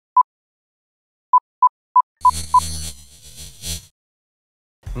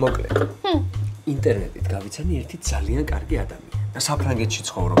მოკლედ. ინტერნეტით გავიცანი ერთი ძალიან კარგი ადამიანი. საფრანგეთში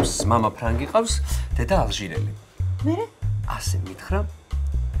ცხოვრობს, მამა ფრანგი ყავს, დედა ალჟირელი. მე? ასე მითხრა,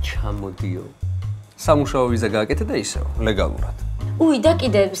 ჩამოდიო. სამუშაო ვიზა გააკეთე და ისევ, ლეგალურად. უი, და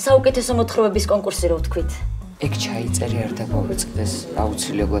კიდე საუკეთესო მოთხრობების კონკურსი რო ვთქვით. ეგ ჩაიწერე არ დაგავიწყდეს,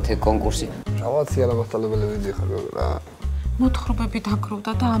 აუცილებლად ეგ კონკურსი. რავაცი არამასწავლებელი ვიდიხარ რა. მოთხრობები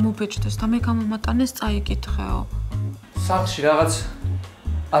დაგროვდა და ამობეჭდეს და მე გამომატანეს წაიკითხეო. სახლში რაღაც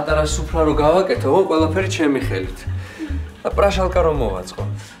პატარა სუფრა რო გავაკეთო, ყველაფერი ჩემი ხელით. და პრაშალკა რომ მოვაწყო.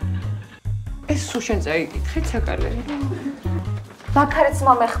 ეს სულ შენ წაიკითხე ცაკალე. ვაქარიც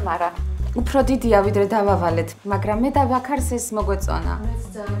მომეხმარა. უფრო დიდია ვიდრე დავავალეთ, მაგრამ მე და ვაქარს ეს მოგვეწონა.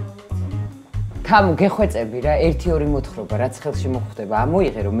 თამუ გეხვეწები რა, 1-2 მოთხრობა რაც ხელში მოხვდება,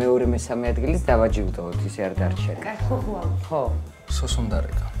 ამოიღე რომ მეორე მესამე ადგილის დავაჯილდოვოთ, ისე არ დარჩე. ხო.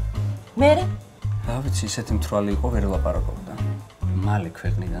 სოსონდარეკა. მე? რა ვიცი, ისეთი მთვრალი იყო, ვერ ლაპარაკობდა. მალე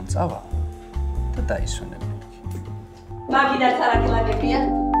ქვეყნიდან წავალ და დაისვენებ. მაგინაც არაკილაგებია.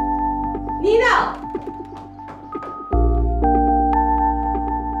 ნინა!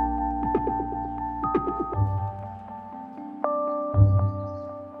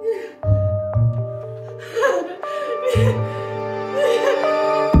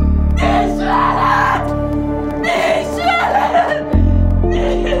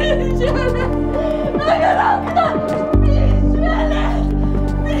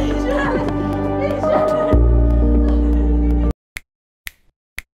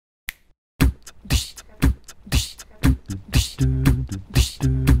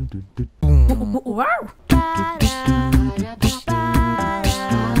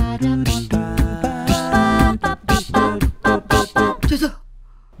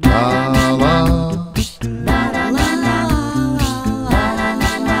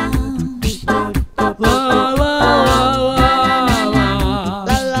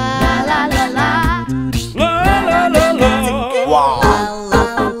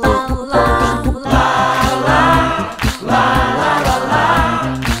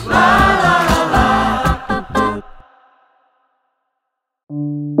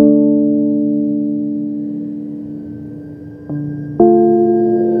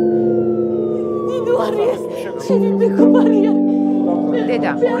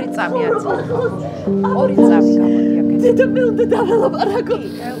 დედა, 2 წამი აწვა. 2 წამი გამოდი აქეთ. დედა მე უნდა დაველაპარაკო.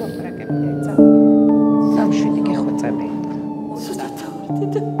 დაველაპარაკები დედა. სამშვიდი გეხვეწები. სულთან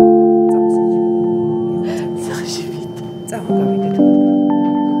დედა. სამშვიდ. წამოვიდეთ.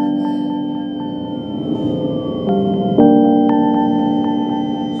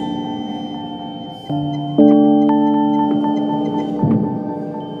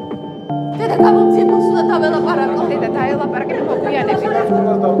 დედა გამომძიე მოსულა დაველაპარაკო. დედა დაელაპარაკები მოგვიანები.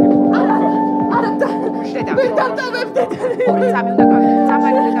 არა და დედა. მე დავტოვებ დედა. 2 წამი უნდა გავიდეთ.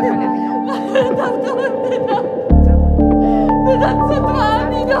 წამარი დაქალები. დავტოვებ დედა. დედა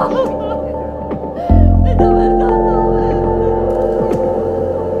ცოტვანი რა. დედა ვერ დავტოვებ.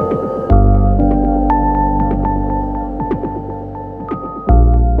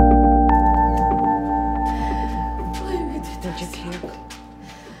 აი მე დედა ჯიქია.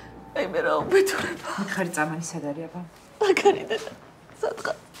 აი მე რა უბედურება. ხარი წამანი სად არის აბა? მაგარი დედა.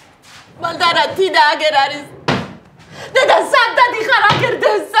 სადღა. მანდარა თინა აგერ არის. დედა სად დიხარ აგერ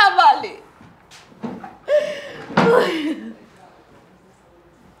დასამალი.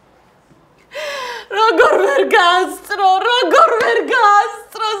 როგორ ვერ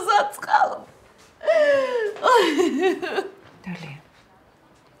გაასწრო საწყალო. დალია.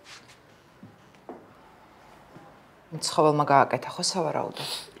 ცხოველმა გააკეთა ხო სავარაუდოდ?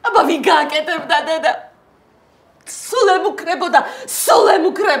 აბა ვინ გააკეთებდა დედა? სულ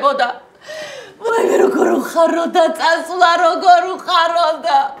ემუქრებოდა. ვაი მე როგორ უხარო და წასვლა როგორ უხარო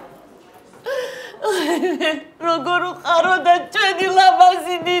და როგორ უხარო და ჩვენი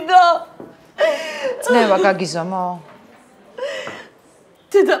ლამაზი დიდო. წნევა გაგიზომო.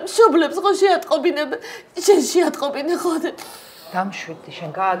 დედა მშობლებს ხო შეატყობინებენ, შენ შეატყობინე ხო? დამშვიდი, შენ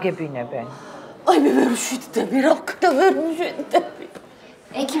გააგებინებენ. აი მე ვერ ვშვიდდები, რა ვქნა ვერ ვშვიდდები.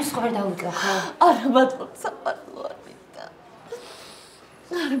 ექიმს ხო ვერ დაუდგა ხო? არა მადლობა, სამართლო არ მინდა.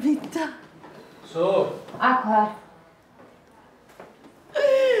 არ მინდა. აქ ვარ.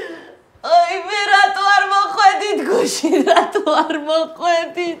 აი მე რატო არ მოხვედით გუში, რატო არ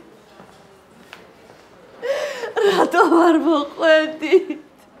მოხვედით? რატო არ მოხვედით?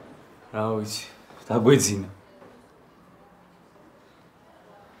 რა ვიცი, დაგვეძინა.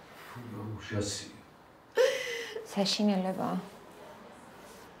 საშინელება.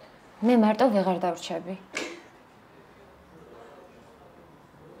 მე მარტო ვეღარ დავრჩები.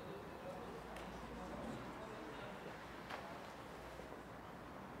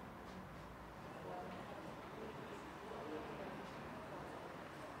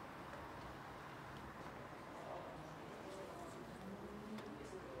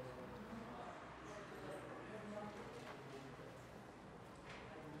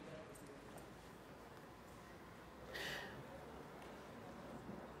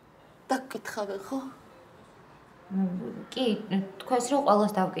 დაგკითხავენ, ხო? კი, თქვენს რომ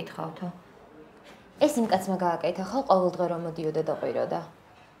ყველას დავკითხავთო. ეს იმ კაცმა გააკეთა ხო ყოველდღე რომ მოდიოდა და ყვიროდა.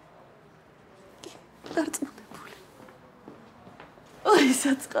 დარწმუნებული. აი,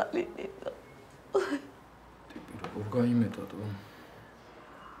 საწყალი ნინო. როგორ გაიმეტოდო?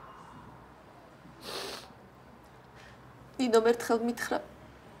 ნინო მერთხელ მითხრა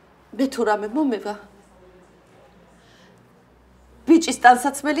მე თუ რამე მომევა ბიჭის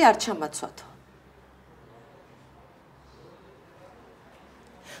ტანსაცმელი არ ჩამაცვათო.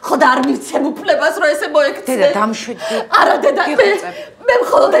 ხო და არ მივცემ უფლებას რომ ესე მოექცე. დედა დამშვიდი. არა დედა მე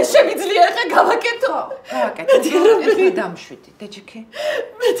მხოლოდ ეს შემიძლია ახლა გავაკეთო. გავაკეთე. ეხლა დამშვიდი, დეჯიქი.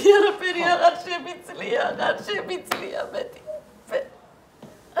 მეტი არაფერი აღარ შემიძლია მეტი.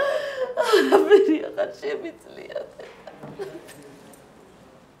 არაფერი აღარ შემიძლია.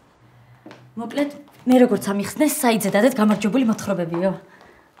 მოკლედ, მე როგორც ამიხსნე, საიძე დადეთ გამარჯვებული მოთხრობებიო.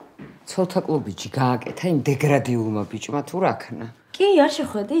 ცოლთა კლუბიჯი გააკეთა იმ დეგრადიულმა ბიჭმა თუ რა ქნა? კი, არ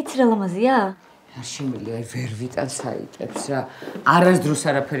შეხვედი, იცი რა ლამაზია? არ შემიძლია აი ვერ ვიტან საიტებს რა. არასდროს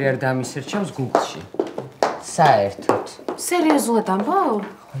არაფერი არ დამისერჩავს Google-ში. საერთოდ. სერიოზულად ამბობ?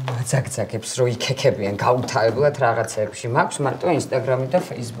 მაწაგძაგებს რომ იქექებიან გაუთავებლად რაღაცებში. მაქვს მარტო Instagram-ი და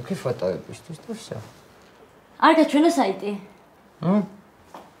Facebook-ი ფოტოებისთვის თუ ვსო. არ გაჩვენა საიტი?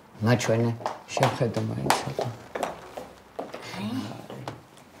 მაჩვენე, შევხედო მაინც აბა.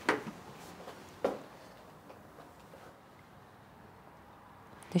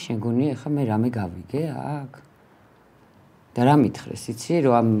 და შენ გონია ახლა მე რამე გავიგე აქ? და რა მითხრეს, იცი,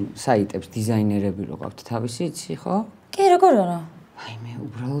 რომ ამ საიტებს დიზაინერები რო ყავთ თავისი, იცი, ხო? კი, როგორ არა? აი მე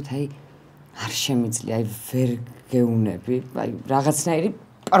უბრალოდ არ შემიძლია, ვერ გეუნები, რაღაცნაირი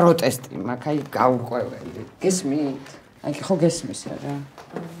პროტესტი მაქვს, გაურკვეველი. გესმით? ხო გესმის რა?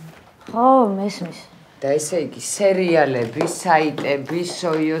 ხო, მესმის. და ესე იგი, სერიალები, საიტები,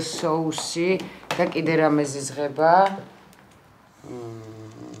 სოიო соуსი და კიდე რა მეზიზღება?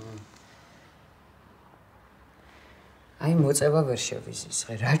 აი მოწევა ვერ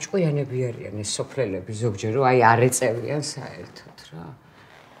შევიზისღე. რა ჭკვიანები არიან ეს სოფლელები ზოგჯერ რომ არ ეწევიან საერთოდ რა.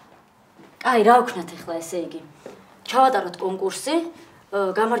 კაი, რა ვქნათ ახლა ესე იგი? ჩავატაროთ კონკურსი,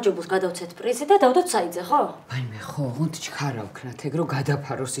 გამარჯვებულს გადავცეთ პრიზი და დავდოთ საიძე, ხო? აიმე ხო, ოღონდ ჩქარა ვქნათ ეგ რომ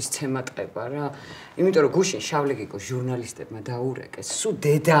გადაფაროს ის ცემატყება რა. იმიტომ რომ გუშინ შავლეგიკო ჟურნალისტებმა დაურეკეს, სუ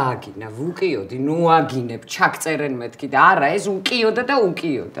დედა აგინა, ვუკიოდი, ნუ აგინებ, ჩაგწერენ მეთქი და არა, ეს უკიოდა და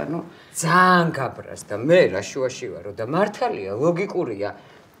უკიოდა, ნუ ძალიან გაბრას და მე რა შუაში ვარო და მართალია, ლოგიკურია.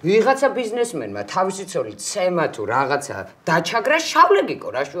 ვიღაცა ბიზნესმენმა თავისი ცოლი ცემა თუ რაღაცა დაჩაგრა შავლეგიკო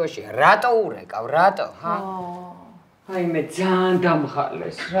რა შუაშია, რატო ურეკავ, რატო, ჰა? აი მე ძალიან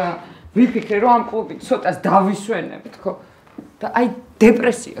დამხალეს რა. ვიფიქრე რომ ამ კლუბით ცოტას დავისვენებთ ხო? და აი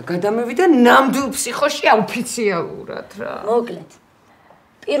დეპრესია გადამევიდა ნამდვილ ფსიხოში აოფიციალურად რა. მოკლედ.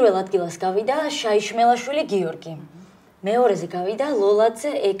 პირველ ადგილას გავიდა შაიშმელაშვილი გიორგი. მეორეზე გავიდა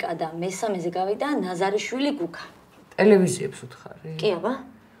ლოლაძე ეკა და მესამეზე გავიდა ნაზარიშვილი გუკა. ტელევიზიებს უთხარი? კი აბა.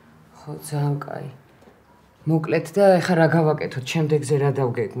 ხო, ძალიან კაი. მოკლედ და ეხლა რა გავაკეთოთ? შემდეგზე რა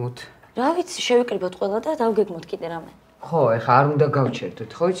დავგეგმოთ? რა ვიცი, შევიკრიბოთ ყველა და დავგეგმოთ კიდე რამე. ხო, ეხლა არ უნდა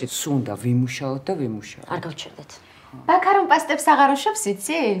გავჩერდეთ, ხო იცით? სუნდა ვიმუშაოთ და ვიმუშაოთ. არ გავჩერდეთ. ბაქარომ პასტებს აღარ უშვებს,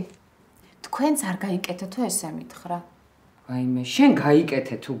 იცი? თქვენც არ გაიკეთეთ თუ ესე მითხრა. აიმე, შენ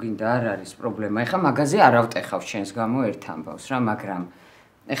გაიკეთე თუ გინდა, არ არის პრობლემა. ეხლა მაგაზე არ ავტეხავ შენს გამო ერთ ამბავს რა, მაგრამ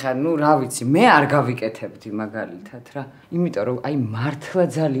ეხლა ნუ რა ვიცი, მე არ გავიკეთებდი მაგალითად რა. იმიტომ რომ აი მართლა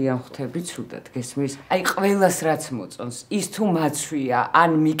ძალიან ხვდები ცუდად, გესმის? აი ყველას რაც მოწონს, ის თუ მაცვია,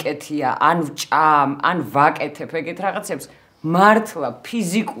 ან მიკეთია, ან ვჭამ, ან ვაკეთებ ეგეთ რაღაცებს, მართლა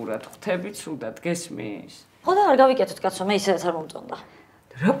ფიზიკურად ხვდები ცუდად, გესმის? ხო და არ გავიკეთოთ კაცო, მე ისედაც არ მომწონდა.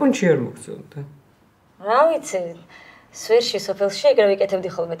 რა პონჩი არ მოგწონდა? რა ვიცი, სვერში სოფელში ეგრე ვიკეთებდი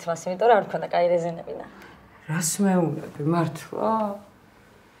ხოლმე თმას, იმიტომ რომ არ მქონდა კაი რეზინებინა. რას მეუნები, მართლა?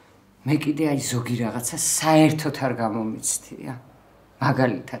 მე კიდე აი ზოგი რაღაცა საერთოდ არ გამომიცდია.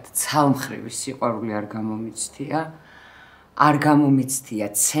 მაგალითად, ცალმხრივი სიყვარული არ გამომიცდია. არ გამომიცდია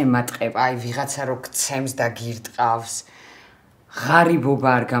ცემატყება, აი ვიღაცა რო გცემს და გირტყავს. ღარიბობა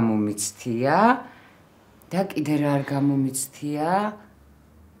არ გამომიცდია და კიდე რა არ გამომიცდია?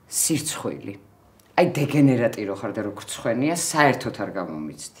 სირცხვილი. აი დეგენერატი რო ხარ და რო გრცხვენია, საერთოდ არ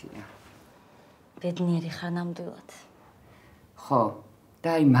გამომიცდია. ბედნიერი ხარ ნამდვილად. ხო.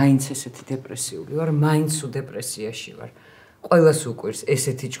 და აი მაინც ესეთი დეპრესიული ვარ, მაინც უ დეპრესიაში ვარ. ყველას უყვირს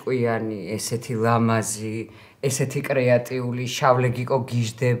ესეთი ჭკვიანი, ესეთი ლამაზი, ესეთი კრეატიული, შავლეგიკო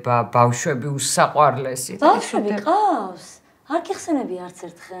გიждდება, ბავშვები უსაყვარლესი. ბავშვები ყავს? არ გიხსენები არც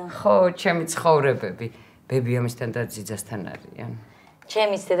ერთხელ. ხო, ჩემი ცხოვრებები, ბები ამისთან და ძიძასთან არიან.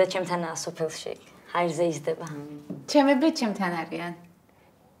 ჩემიც დედა ჩემთანაა სოფელში. ჰაერზე იზრდება. ჩემები ჩემთან არიან.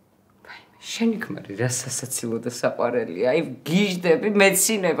 შენი ქმარი რა სასაცილო და საყვარელია. აი გიჟდები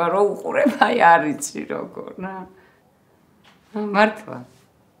მეცინება რო უყურებ, აი არ იცი როგორ, რა. მართლა.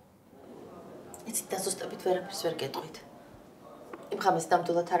 იცით დაზუსტებით ვერაფერს ვერ გეტყვით. იმ ხამეს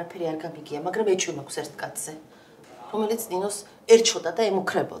ნამდვილად არაფერი არ გამიგია, მაგრამ ეჭვი მაქვს ერთ კაცზე, რომელიც ნინოს ერჩოდა და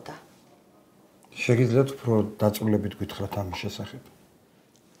ემუქრებოდა. შეგიძლიათ უფრო დაწვრილებით გითხრათ ამის შესახებ?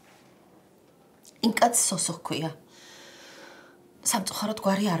 იმ კაცს სოსო ჰქვია. სამწუხაროდ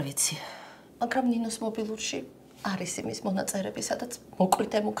გვარი არ ვიცი, მაგრამ ნინოს მობილურში არის იმის მონაწერები, სადაც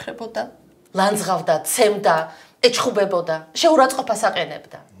მოკლით ემუქრებოდა, ლანძღავდა, ცემდა, ეჩხუბებოდა, შეურაცხყოფას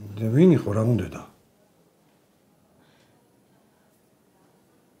აყენებდა. ვინ იყო, რა უნდოდა?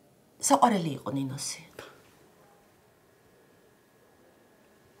 საყვარელი იყო ნინოსი.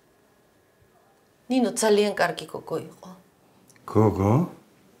 ნინო ძალიან კარგი გოგო იყო. გოგო?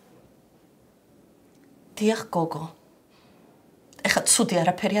 დიახ, გოგო. ეხლა ცუდი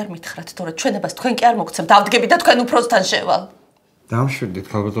არაფერი არ მითხრათ, თორე ჩვენებას თქვენ კი არ მოგცემთ, ავდგები და თქვენ უფროსთან შევალ. დამშვიდით,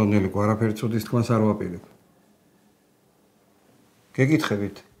 ქალბატონელიკო, არაფერი ცუდის თქვენს არ ვაპირებ.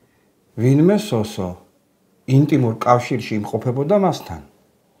 გეკითხებით, ვინმე სოსო ინტიმურ კავშირში იმყოფებოდა მასთან?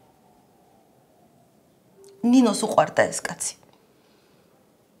 ნინოს უყვარდა ეს კაცი.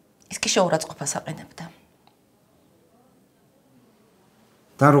 ის კი შეურაცხყოფას აყენებდა.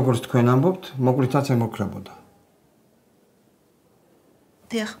 და როგორც თქვენ ამბობთ, მოკლითაც ემოქრებოდა.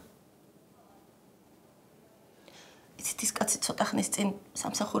 დიახ. იცით ის კაცი ცოტა ხნის წინ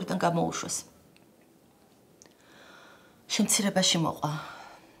სამსახურიდან გამოუშვეს. შემცირებაში მოყვა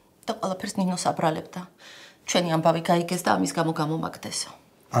და ყველაფერს ნინოს აბრალებდა. ჩვენი ამბავი გაიგეს და ამის გამო გამომაგდესო.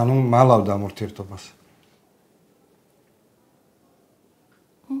 ანუ მალავდა ამ ურთიერთობას.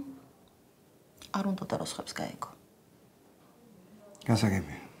 არ უნდა და როსხებს გაიგო.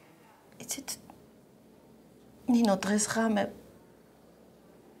 გასაგებია. იცით ნინო დღეს ღამე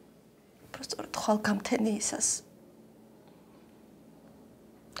სწორედ ხვალგამთენი ისას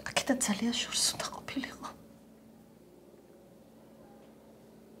აქედან ძალიან შორს უნდა ყოფილიყო.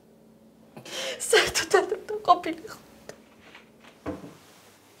 საერთოდ არ უნდა ყოფილიყო.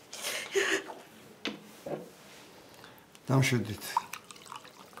 დამშვიდით.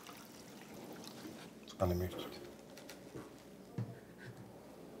 Pane mértük.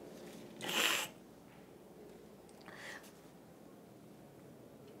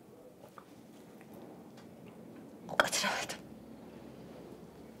 უკაცრავად.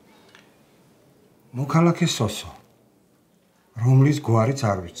 მოქალაქე სოსო, რომლის გვარიც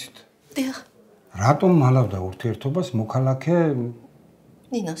არ ვიცით. დიახ. რატომ მალავდა ურთიერთობას მოქალაქე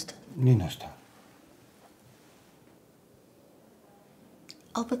ნინოსთან? ნინოსთან.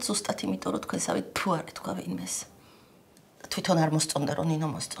 ალბათ ზუსტად იმიტომ, რომ თქვენსავით თუ არ ეთქვა ვინმეს. თვითონ არ მოსწონდა, რომ ნინო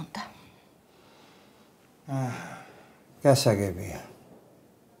მოსწონდა. გასაგებია.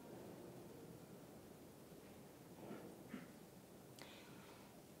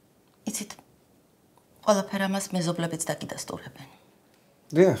 იცით, ყველაფერ ამას მეზობლებიც დაკიდასტურებენ.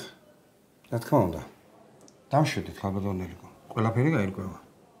 დიახ, რა თქმა უნდა. დამშვიდით, ქალბატონელიკო. ყველაფერი გაირკვევა.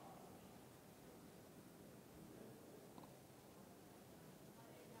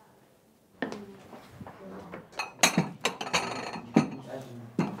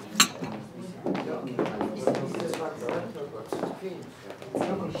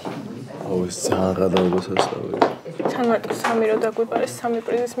 ძალიან გადაობა სასწავლებელი. თან მარტო სამი რო დაგვიპარეს სამი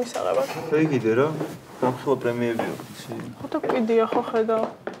პრიზის მისაღებად. ეგიდე რა, გამხილვა პრემიებია, იცი? ხო და კიდია ხო ხედავ.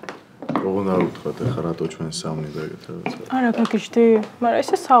 როგორ არ უთხრათ ახლა რატო ჩვენ სამნი დაგეთავეთ. არა გაგიჟდი, მაგრამ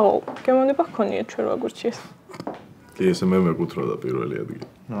ესე საო, გემოვნება გქონიათ ჩვენ რა გურჩიეს. კი, ესე მე მეკუთროდა პირველი ადგილი.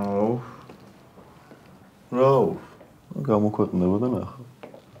 რაუ. გამოქვეყნდებოდა ნახო.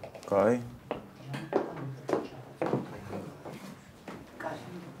 კაი.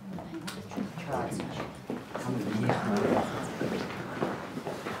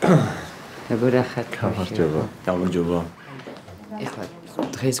 გორახათ. გამარჯობა. გამარჯობა. ეხლა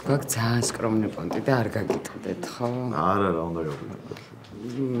დღეს გვაქვს ძალიან სკრომნი პონტი და არ გაგიტყდეთ, ხო? არა, რა უნდა გავიგოთ.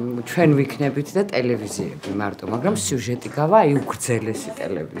 ჩვენ ვიქნებით და ტელევიზიები მარტო, მაგრამ სიუჟეტი გავა აი უგრძელესი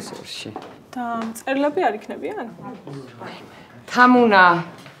ტელევიზორში. და წერილები არ იქნებიან? თამუნა,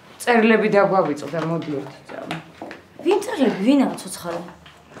 წერილები დაგვავიწყდა, მოდი ერთი წამი. ვინ წერილები, ვინაა ცოცხალი?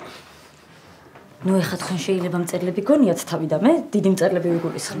 ნუ ეხლა თქვენ შეიძლება მწერლები გონიათ თავი და მე დიდი მწერლები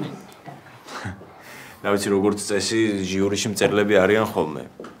ვიგულისხმე. რა ვიცი როგორც წესი ჟიურიში მწერლები არიან ხოლმე.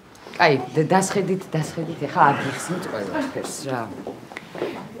 კაი, დასხედით, ეხლა აგიხსნით ყველაფერს რა.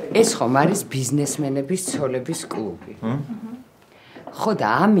 ეს ხომ არის ბიზნესმენების ცოლების კლუბი. ხო და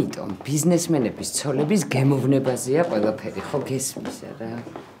ამიტომ ბიზნესმენების ცოლების გემოვნებაზეა ყველაფერი, ხო გესმის რა?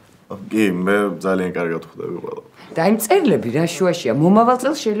 კი, მე ძალიან კარგად ხვდები ყველა. და იმ წერლები რა შუაშია? მომავალ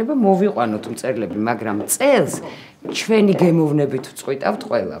წელს შეიძლება მოვიყვანოთ მწერლები, მაგრამ წელს ჩვენი გემოვნებით ვწყვიტავთ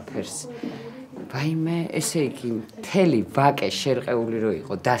ყველაფერს. ვაიმე, ესე იგი, მთელი ვაკე შერყეული რო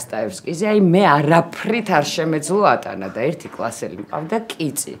იყო დასტაევსკიზე, აი მე არაფრით არ შემეძლო ატანა და ერთი კლასელი მყავდა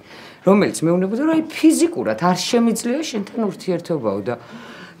კიცი, რომელიც მეუბნებოდა, რომ აი ფიზიკურად არ შემიძლია შენთან ურთიერთობაო და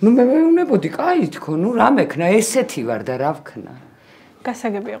ნუ მე მეუბნებოდი, კაი თქო, ნუ რა მექნა, ესეთი ვარ და რა ვქნა.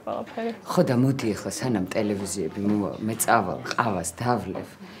 გასაგებია ყველაფერი. ხო და მოდი ახლა სანამ ტელევიზიები მოვა, მე წავალ, ყავას დავლევ.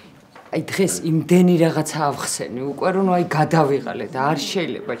 აი დღეს იმდენი რაღაცა ავხსენი, უკვე რომ აი გადავიღალე და არ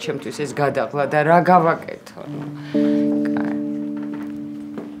შეიძლება ჩემთვის ეს გადაღლა და რა გავაკეთო.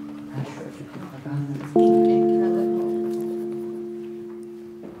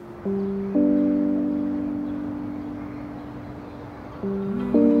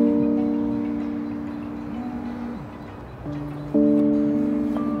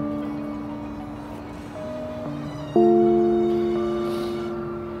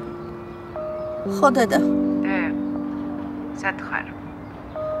 ხო დედა. სად ხარ?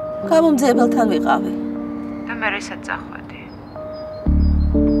 გამომძიებელთან ვიყავი. და მე რისად წახვედი?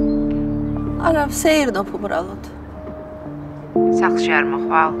 არა, ვსეირნობ უბრალოდ. სახლში არ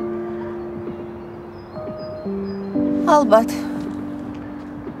მოხვალ? ალბათ.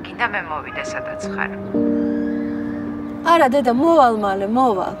 გინდა მე მოვიდე სადაც ხარ? არა დედა, მოვალ მალე,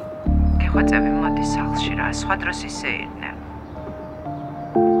 მოვალ. გეხვეწები მოდი სახლში რა, სხვა დროს ისეირნე.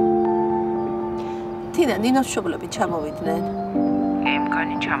 თინა, ნინოს მშობლები ჩამოვიდნენ.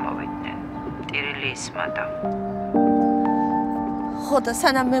 მგონი ჩამოვიდნენ. ტირილი ისმოდა. ხო და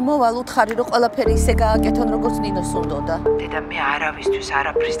სანამ მე მოვალ, უთხარი რომ ყველაფერი ისე გააკეთონ, როგორც ნინოს უნდოდა. დედა, მე არავისთვის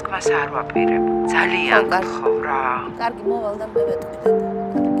არაფრის თქმას არ ვაპირებ. ძალიან გთხოვ რა. კარგი, მოვალ და მე ვეტყვი დედა.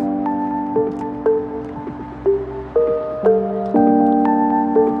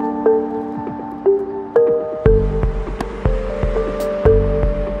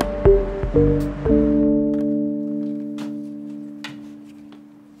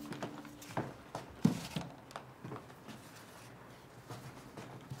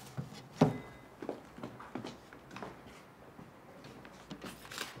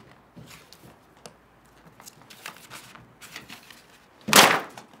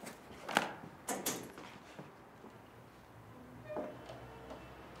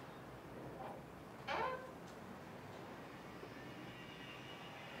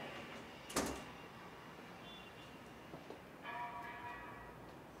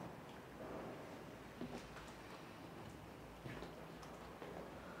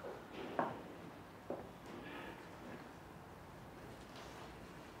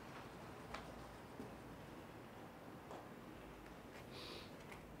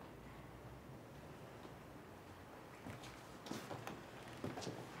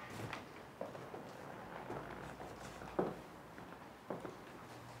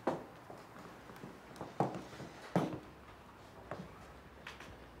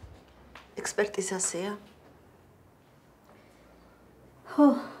 ექსპერტიზასია? ხო.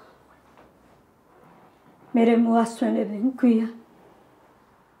 მერე მოასვენებენ, გვია.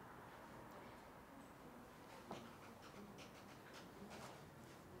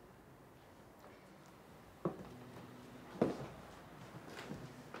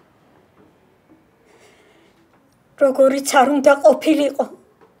 როგორიც არ უნდა ყოფილიყო.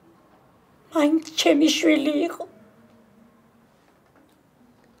 მაინც ჩემი შვილი იყო.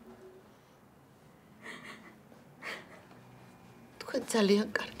 თქვენ ძალიან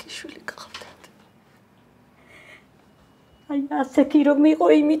კარგი შვილი გყავდათ. აი ასეთი რომ იყო,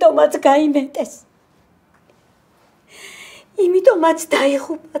 იმიტომაც გაიმეტეს. იმიტომაც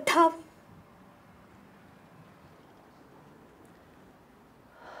დაიხუპა თავი.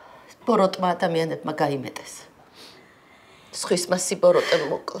 ბოროტმა ადამიანებმა გაიმეტეს. სხვისმა სიბოროტემ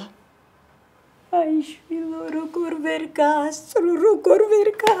მოკლა. აი შვილო, როგორ ვერ გაასწრო, როგორ ვერ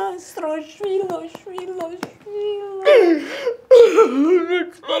გაასწრო, შვილო, შვილო, შვილო.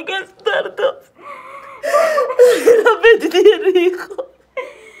 მაგას დარდავს. რა ბედნიერი იყო.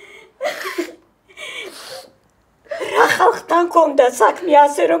 რა ხალხთან კონდა საქმე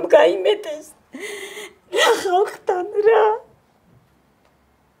ასე რომ გაიმეტეს. რა ხალხთან რა.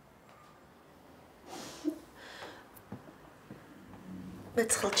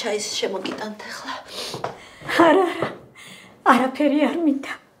 მეცხელ ჩაის შემოგიტანთ ახლა. არა, არაფერი არ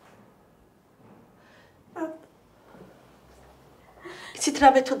მინდა. იცით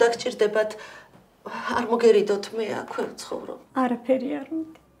რამე თუ დაგჭირდებათ, არ მოგერიდოთ, მე აქვე ვცხოვრობ. არაფერი არ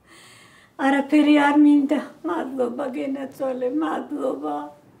მინდა. არაფერი არ მინდა. მადლობა გენაწოლე, მადლობა.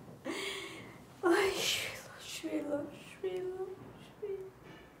 აი შვილო, შვილო, შვილო, შვილო.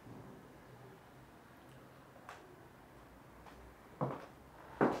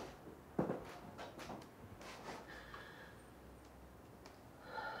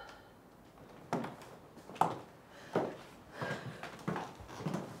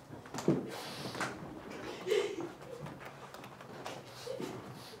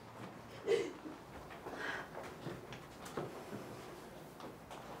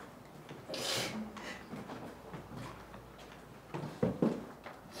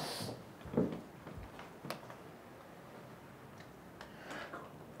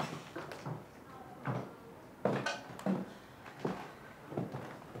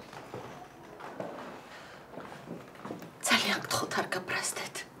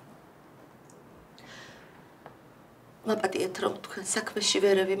 მაპატიეთ რომ თქვენ საქმეში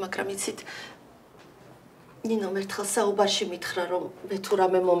ვერევი, მაგრამ იცით ნინომ ერთხელ საუბარში მითხრა რომ მე თუ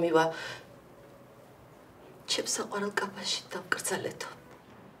რამე მომივა ჩემს საყვარელ კაბაში დავკრძალეთო.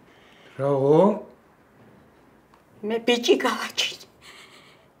 Rago? მე ბიჭი გავაჩინე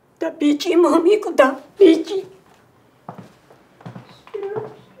და ბიჭი მომიკვდა, ბიჭი.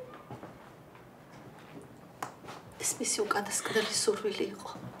 ეს მისი უკანასკნელი სურვილი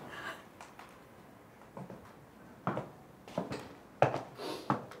იყო.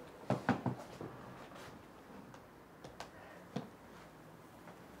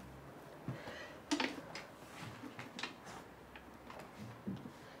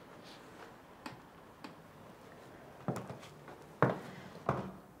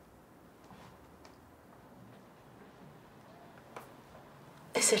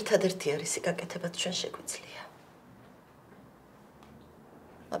 ეს ერთადერთი არის გაკეთებად ჩვენ შეგვიძლია.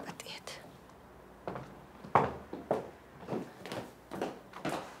 მაპატიეთ.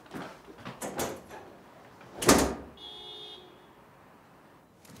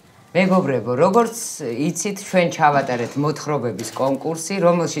 მეგობრებო, როგორც იცით, ჩვენ ჩავატარეთ მოთხრობების კონკურსი,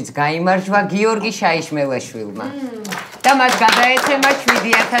 რომელშიც გაიმარჯვა გიორგი შაიშმელაშვილმა. და მას გადაეცემა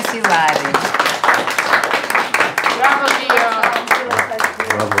 7000 ლარი. ბრავო გიო.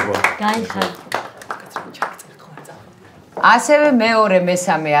 ასევე მეორე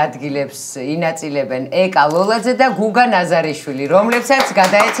მესამე ადგილებს ინაწილებენ ეკა ლოლაძე და გუგა ნაზარიშვილი, რომლებსაც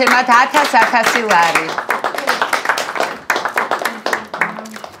გადაეცემათ 1000 ლარი.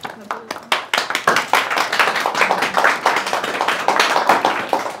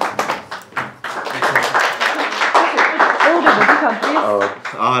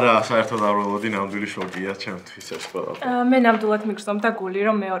 არა, საერთოდ არ ველოდი, ნამდვილი შოკია ჩემთვის ეს ყველაფერი. მე ნამდვილად მიგრძნობდა გული,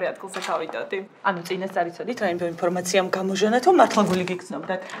 რომ მეორე ადგილზე გავიდოდი. ანუ წინასწარ იცოდით, რაიმე ინფორმაციამ გამოჟონათ, რომ მართლა გული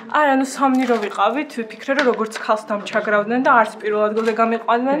გიგრძნობდათ. არა, ნუ სამნი რო ვიყავით, ვიფიქრე, რომ როგორც ხალხს დამჩაგრავდნენ და არც პირველ ადგილზე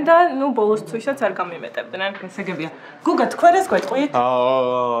გამიყვანდნენ და ნუ ბოლოს თვისაც არ გამიმეტებდნენ. გასაგებია. გუგა, თქვენ ეს გვეტყვით?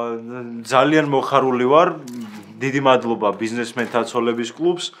 ძალიან მოხარული ვარ. დიდი მადლობა ბიზნესმენთა ცოლების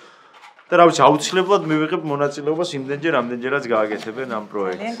კლუბს. და რა ვიცი, აუცილებლად მივიღებ მონაწილეობას იმდენჯერ, ამდენჯერაც გააკეთებენ ამ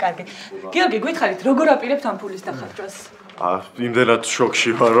პროექტს. ძალიან კარგი. გიორგი, გითხარით, როგორ აპირებთ ამ ფულის დახარჯვას? იმდენად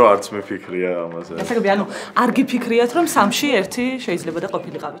შოკში ვარ, რომ არც მეფიქრია ამაზე. გასაგებია, ანუ არ გიფიქრიათ, რომ სამში ერთი შეიძლება და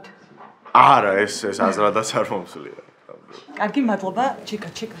ყოფილიყავით? არა, ეს აზრადაც არ მომსვლია. კარგი, მადლობა, ჩიკა.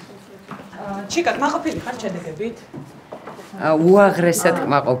 ჩიკა, მაყოფილი ხარ შედეგებით? უაღრესად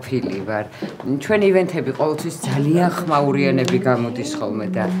კმაყოფილი ვარ. ჩვენ ივენთები ყოველთვის ძალიან ხმაურიანები გამოდის ხოლმე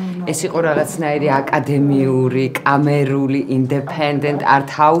და ეს იყო რაღაცნაირი აკადემიური, კამერული, independent art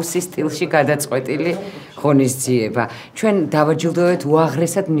house-ის სტილში გადაწყვეტილი ღონისძიება. ჩვენ დავაჯილდოვეთ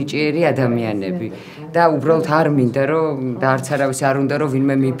უაღრესად ნიჭიერი ადამიანები და უბრალოდ არ მინდა რომ და არც არავის არ უნდა რომ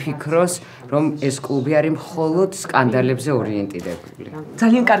ვინმე მიფიქროს რომ ეს კლუბი არის მხოლოდ სკანდალებზე ორიენტირებული.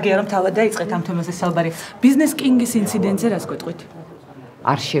 ძალიან კარგია რომ თავად დაიწყეთ ამ თემაზე საუბარი. ბიზნეს კინგის ინციდენტზე რას გვეტყვით?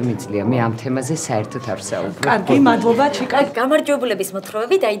 არ შემიძლია, მე ამ თემაზე საერთოდ არ საუბრობ. კარგი, მადლობა, ჩიკა. გამარჯვებულების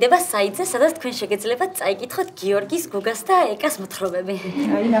მოთხრობები დაიდება საიტზე, სადაც თქვენ შეგეძლებათ წაიკითხოთ გიორგის, გუგას და ეკას მოთხრობები.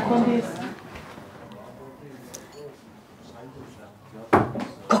 აი, ნახონდის.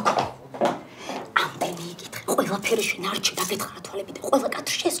 ყველაფერი შენ არჩი დაგეთხარა თვალები და ყველა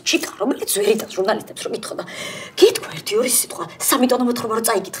კადრში ეს ჩიკა, რომელიც ვერიტას ჟურნალისტებს რომ ითხოვდა. გითქვა ერთი ორი სიტყვა, სამი ტონა მოთხრობა რომ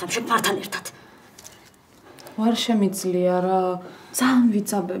წაიკითხე შენ მართან ერთად. არ შემიძლია რა, ძალიან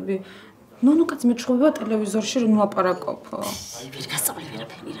ვიძაბები. ნონუკაც მეჩხუბება ტელევიზორში რომ ლაპარაკობ. ვერ გასწავლე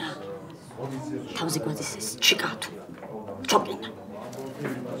ვერაფერი რა. თავზე გვაძის ეს ჩიკა თუ ჩოპლინა.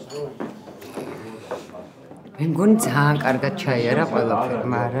 მე მგონი ძალიან კარგად ჩაიარა ყველაფერი,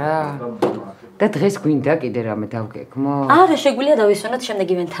 მაგრამ და დღეს გვინდა კიდე რამე დავგეგმო? არა, შეგვიძლია დავისვენოთ შემდეგ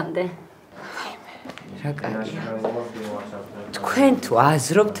ივენთამდე. რა კარგია. თქვენ თუ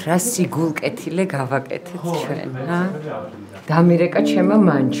აზრობთ რა სიგულკეთილე გავაკეთეთ ჩვენ, ჰა? დამირეკა ჩემმა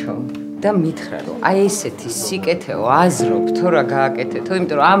მანჩომ და მითხრა რომ აი ესეთი სიკეთეო აზრობ თუ რა გააკეთეთო,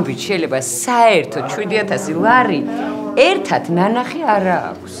 იმიტომ რომ ამ ვით შეიძლება საერთოდ 7000 ლარი ერთად ნანახი არა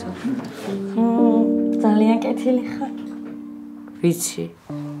აქვს. ძალიან კეთილი ხარ. ვიცი.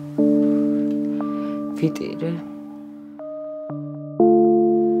 ვიტირე.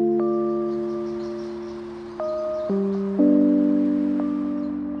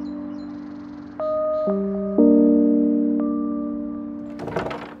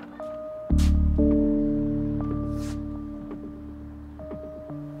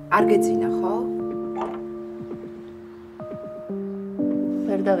 არ გეძინა, ხო?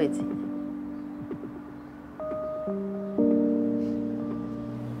 ვერ დავეძინე.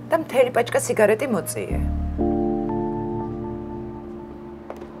 და მთელი პაჭკა სიგარეტი მოწიე.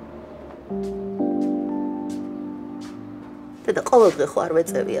 და ყოველდღე ხო არ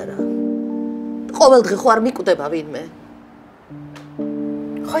ვეწევი არა. ყოველდღე ხო არ მიკვდება ვინმე.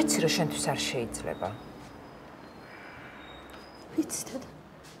 ხო იცი რომ შენთვის არ შეიძლება. ვიცი და.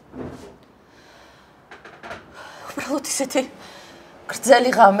 უბრალოდ ისეთი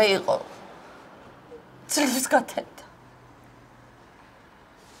გრძელი ღამე იყო. ძლივს გათენდა.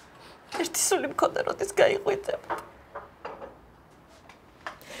 ერთი სული მქონდა როდის გაიყვიძებდა.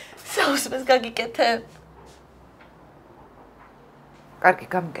 საუზმეს გაგიკეთებ. კარგი,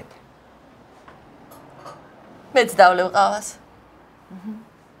 გამიგეთე. მეც დავლევ ყავას.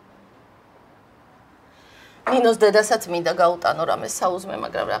 ნინოს დედასაც მინდა გაუტანო რამე საუზმე,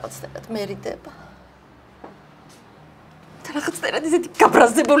 მაგრამ რაღაცნაირად მერიდება. და რაღაცნაირად ისეთი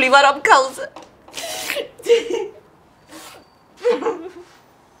გაბრაზებული ვარ ამ ქალზე.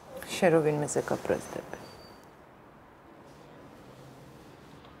 შენ რო ვინმეზე გაბრაზდები?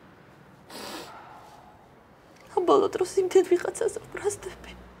 ბოლო დროს იმდენ ვიღაცას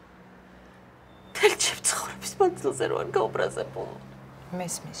ვბრაზდები. თელ ჩემ ცხოვრების მანძილზე რო არ გაუბრაზებულო.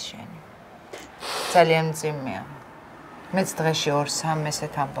 მესმის შენი. ძალიან მძიმეა. მეც დღეში 2-3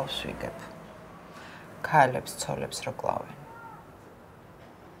 ესეთ ამბავს ვიგებ. ქალებს, ცოლებს რო კლავენ.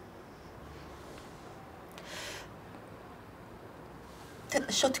 და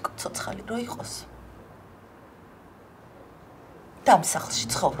შოთიკო ცოცხალი რო იყოს. დამ სახლში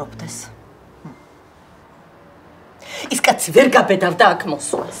ცხოვრობდეს. ის კაცი ვერ გაბედავდა აქ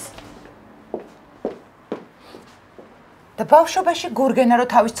მოსვლას. და ბავშვობაში გურგენა რო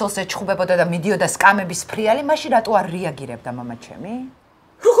თავის ცოლს ეჩხუბებოდა და მიდიოდა სკამების ფრიალი, მაშინ რატო არ რეაგირებდა მამა ჩემი?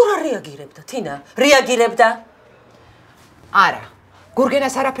 როგორ არ რეაგირებდა, თინა? რეაგირებდა? არა.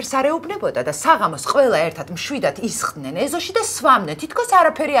 გურგენას არაფერს არ ეუბნებოდა და საღამოს ყველა ერთად მშვიდად ისხდნენ ეზოში და სვამდნენ, თითქოს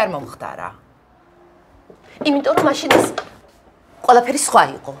არაფერი არ მომხდარა. იმიტომ რომ მაშინ ეს ყველაფერი სხვა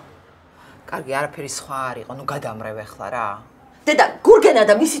იყო. კარგი, არაფერი სხვა არ იყო, ნუ გადამრევ ახლა რა. დედა, გურგენა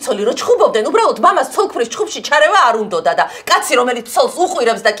და მისი ცოლი რო ჩხუბობდნენ, უბრალოდ მამას ცოლქმრის ჩხუბში ჩარევა არ უნდოდა და კაცი რომელიც ცოლს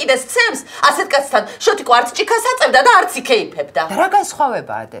უყვირებს და კიდეს ცემს, ასეთ კაცთან შოთიკო არც ჭიქას აწევდა და არც იქეიფებდა. და რა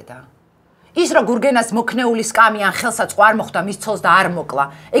განსხვავებაა დედა? ის რომ გურგენას მოქნეული სკამი ან ხელსაწყო არ მოხდა მის ცოლს და არ მოკლა,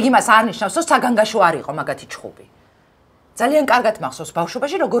 ეგ იმას არ ნიშნავს, რომ საგანგაშო არ იყო მაგათი ჩხუბი. ძალიან კარგად მახსოვს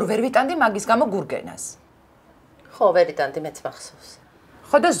ბავშვობაში როგორ ვერ ვიტანდი მაგის გამო გურგენას. ხო, ვერ ვიტანდი, მეც მახსოვს.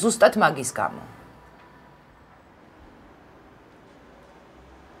 ხო და ზუსტად მაგის გამო.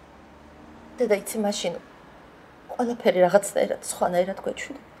 დედა, იცი მაშინ ყველაფერი რაღაცნაირად სხვანაირად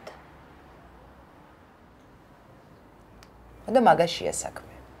გვეჩვენებოდა. და მაგაშია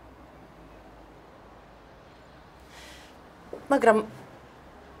საქმე. მაგრამ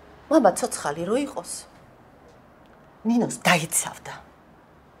მამა ცოცხალი რო იყოს, ნინოს დაიცავდა.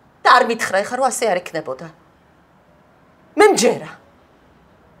 და არ მითხრა ეხა რომ ასე არ იქნებოდა. მე მჯერა.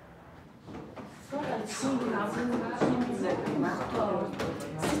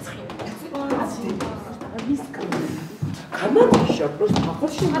 გამაგიშა პროსტ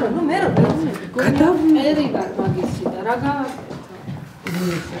ახალში არა ნუ მე რა გადავერი ვარ მაგისი და რა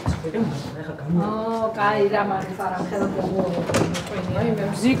კაი რა მაგის არა ხელობო აი მე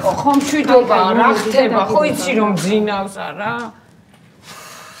მზიკო ხომ მშვიდობა რა ხდება ხო იცი რომ ძინავს არა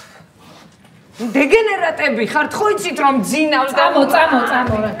დეგენერატები ხართ ხო იცით რომ ძინავს და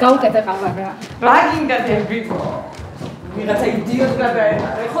წამო რა გაუკეთე ყავა რა გინდა დებიკო ვიღაცა იდიოტ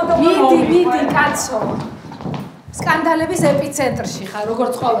გადაეყარე ხო და მიდი კაცო სკანდალების ეპიცენტრში ხარ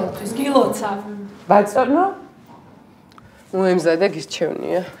როგორც ყოველთვის გილოცავ ბაცონო უემზადე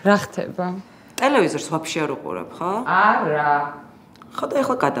გირჩევნია რა ხდება ტელევიზორს ვაფშე არ უყურებ ხო არა ხო და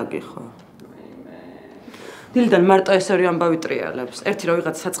ეხლა გადაგიხო დილიდან მარტო ეს ორი ამბავი ტრიალებს ერთი რომ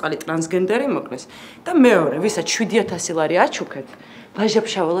ვიღაც საწყალი ტრანსგენდერი მოკლეს და მეორე ვისაც 7000 ლარი აჩუქეთ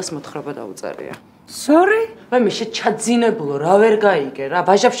ბაჟაფშაველას მოთხრობა დაუწერია სორი მე მე ჩაძინებულო რა ვერ გაიგე რა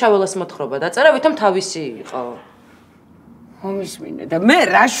ბაჟაფშაველას მოთხრობა დაწერა ვითომ თავისი იყო მომისმინე და მე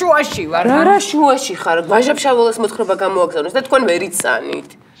რა შუაში ვარ რა შუაში ხარ ბაჟაფშაველას მოთხრობა გამოაგზავნოს და თქვენ ვერ იცანით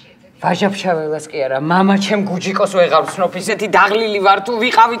ბაჟაფშაველას კი არა მამა ჩემ გუჯიკოს ვეღარ ვცნობ ისეთი დაღლილი ვარ თუ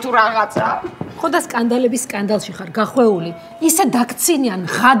ვიყავი თუ რაღაცა ხო და სკანდალების სკანდალში ხარ გახვეული ისე დაქცინიან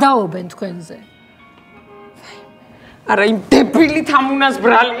ხადაობენ თქვენზე არა იმ დებილი თამუნას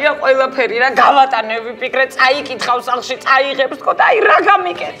ბრალია ყველაფერი რა გავატანები ფიქრე წაიკითხავს სახლში წაიღებს თქო და აი რა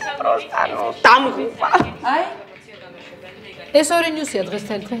გამიკეთე პროსტანო დამღუპა აი ეს ორი ნიუსია დღეს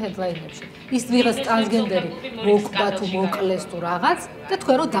თელქრე ჰედლაინებში. ის ვიღაც ტრანსგენდერი მოკვდა თუ მოკლეს თუ რაღაც და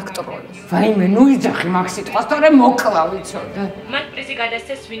თქვენ რომ დაქტროლეს. ვაიმე, ნუ იძახი მაგ სიტყვას, თორემ მოკლა ვიცოდე. მან პრიზი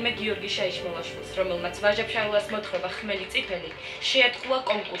გადასცეს ვინმე გიორგი შაიშმელაშვილს, რომელმაც ვაჟა-ფშაველას მოთხრობა ხმელი წიფელი შეატყუა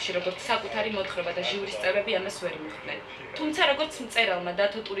კონკურსში, როგორც საკუთარი მოთხრობა და ჟიურის წევრები ამას ვერ მოხდნენ. თუმცა როგორც მწერალმა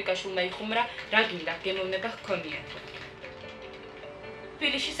დათო ტურიკაშვილმა იხუმრა, რა გინდა, გემოვნება ჰქონია.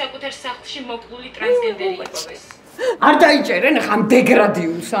 თბილისში საკუთარ სახლში მოკლული ტრანსგენდერი იპოვეს. არ დაიჭერენ ხა ამ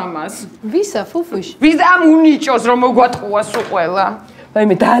დეგრადიულს ამას. ვისა ფუფუშ? ვის ამ უნიჭოს რომ მოგვატყუა სულ ყველა?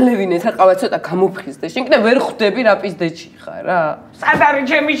 ვაიმე დაალევინეთ აყავა ცოტა გამოფხიზდე. შენ კიდე ვერ ხვდები რა პიზდეჩი ხარ რა? სად არის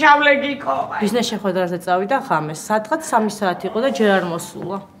ჩემი შავლეგიკო? ბიზნეს შეხვედრაზე წავიდა ხამეს. სადღაც 3 საათი იყო და ჯერ არ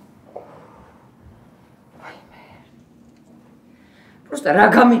მოსულა. Просто რა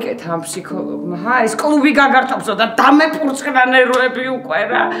გამიკეთა ამ ფსიქოლოგმა? ჰა, ეს კლუბი გაგარტობსო და დამეპურცხრა ნერვები უკვე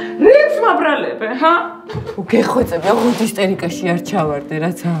რა. რებს მაბრალებე, ჰა? გეხვეწები, აღარ ისტერიკაში არ ჩავარდე,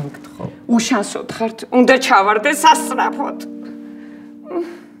 რაც ამგთხო. უშანსოდ ხართ, უნდა ჩავარდე სასწრაფოდ.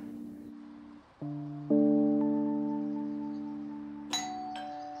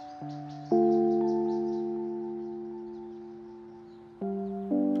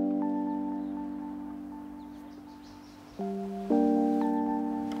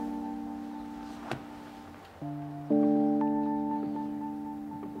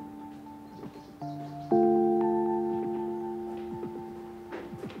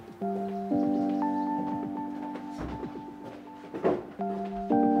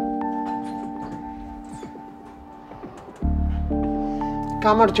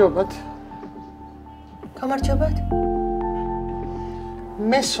 გამარჯობათ. გამარჯობათ.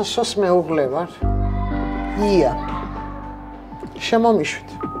 მე სოსოს მეუღლე ვარ. ია. შემომიშვით.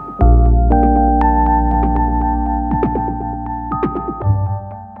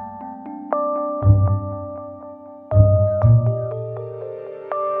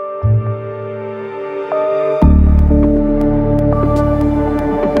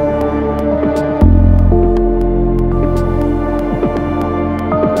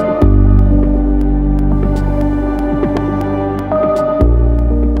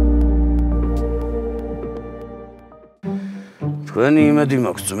 თქვენი იმედი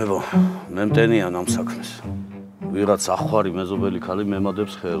მაქვს ძმებო, მე მტენიან ამ საქმეს. ვიღაც ახვარი მეზობელი ქალი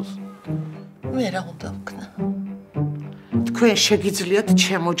მემადებს ხელს. მე რა უნდა ვქნა? თქვენ შეგიძლიათ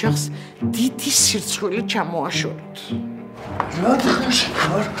ჩემ ოჯახს დიდი სირცხვილი ჩამოაშოროთ. რა დღეში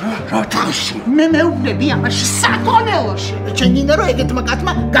ხარ? რა დღეში? მე მეუბნები ამაში საკონელოში. ჩენინა რომ ეგეთმა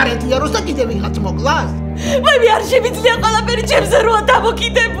კაცმა გარეთლიაროს და კიდე ვიღაც მოკლას? მე არ შემიძლია ყველაფერი ჩემზე როა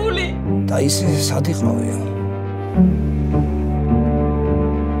დამოკიდებული. და ის სად იყავია?